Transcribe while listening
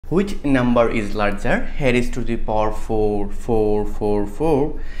which number is larger? Here is 2 to the power 4, 4, 4,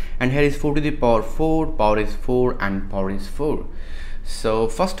 4, and here is 4 to the power 4, power is 4, and power is 4. So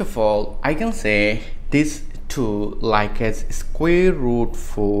first of all, I can say this 2 like as square root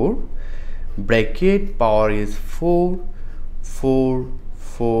 4, bracket power is 4, 4,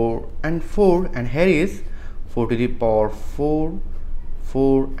 4, and 4, and here is 4 to the power 4,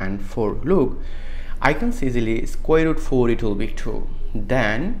 4, and 4. Look, I can see easily square root 4 it will be 2.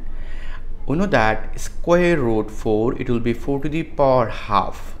 Then we know that square root 4 it will be 4 to the power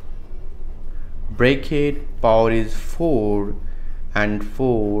half, bracket power is 4 and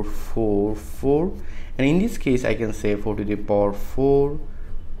 4, 4, 4, and in this case I can say 4 to the power 4,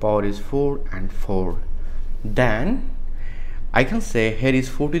 power is 4 and 4. Then I can say here is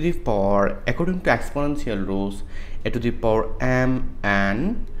 4 to the power, according to exponential rules, a to the power mn,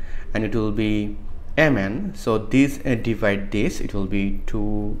 and it will be mn. So this divide this, it will be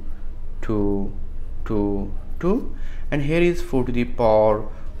 2, 2, 2, 2, and here is 4 to the power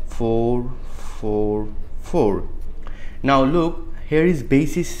 4, 4, 4. Now look, here is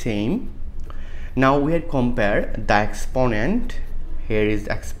base is same. Now we had compare the exponent. Here is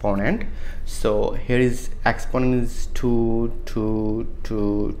exponent. So here is exponent is 2, 2,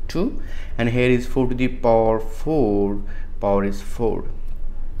 2, 2, and here is 4 to the power 4, power is 4.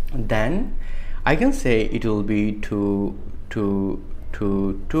 Then I can say it will be 2, 2,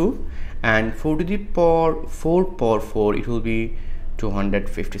 2, 2, and 4 to the power 4 power 4 it will be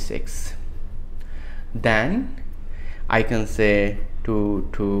 256. Then I can say 2,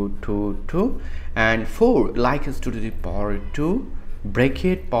 2, 2, 2, and 4 like as 2 to the power 2,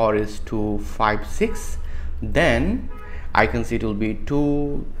 bracket power is 256. Then I can see it will be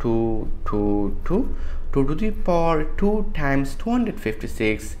 2, 2, 2, 2, 2 to the power 2 times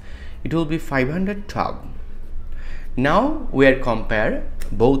 256, it will be 512. Now we are compare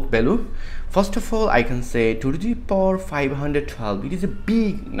both value. First of all, I can say 2 to the power 512, it is a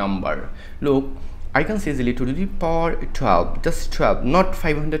big number. Look, I can say easily 2 to the power 12, just 12, not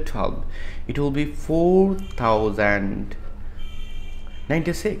 512, it will be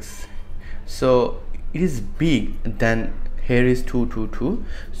 4096. So it is big. Then here is 2, 2, 2,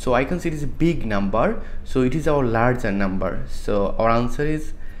 so I can say it is a big number, so it is our larger number. So our answer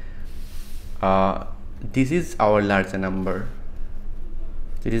is this is our larger number,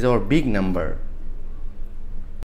 it is our big number.